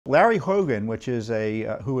Larry Hogan, which is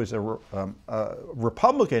who is a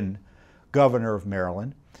Republican governor of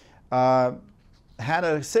Maryland, had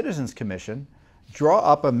a Citizens Commission draw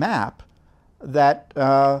up a map that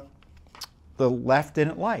the left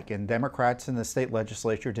didn't like and Democrats in the state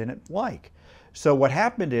legislature didn't like. So what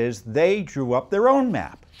happened is they drew up their own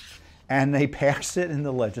map and they passed it in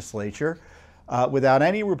the legislature without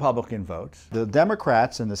any Republican votes. The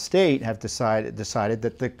Democrats in the state have decided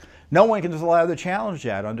that no one can allow to challenge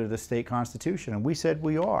that under the state constitution, and we said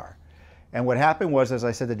we are. And what happened was, as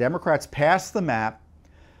I said, the Democrats passed the map.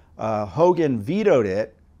 Hogan vetoed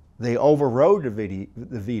it. They overrode the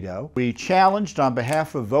veto. We challenged on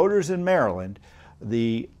behalf of voters in Maryland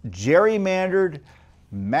the gerrymandered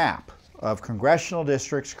map of congressional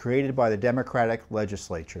districts created by the Democratic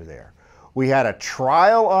legislature there. We had a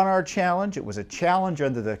trial on our challenge. It was a challenge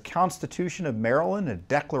under the Constitution of Maryland, a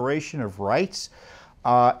Declaration of Rights,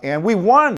 and we won.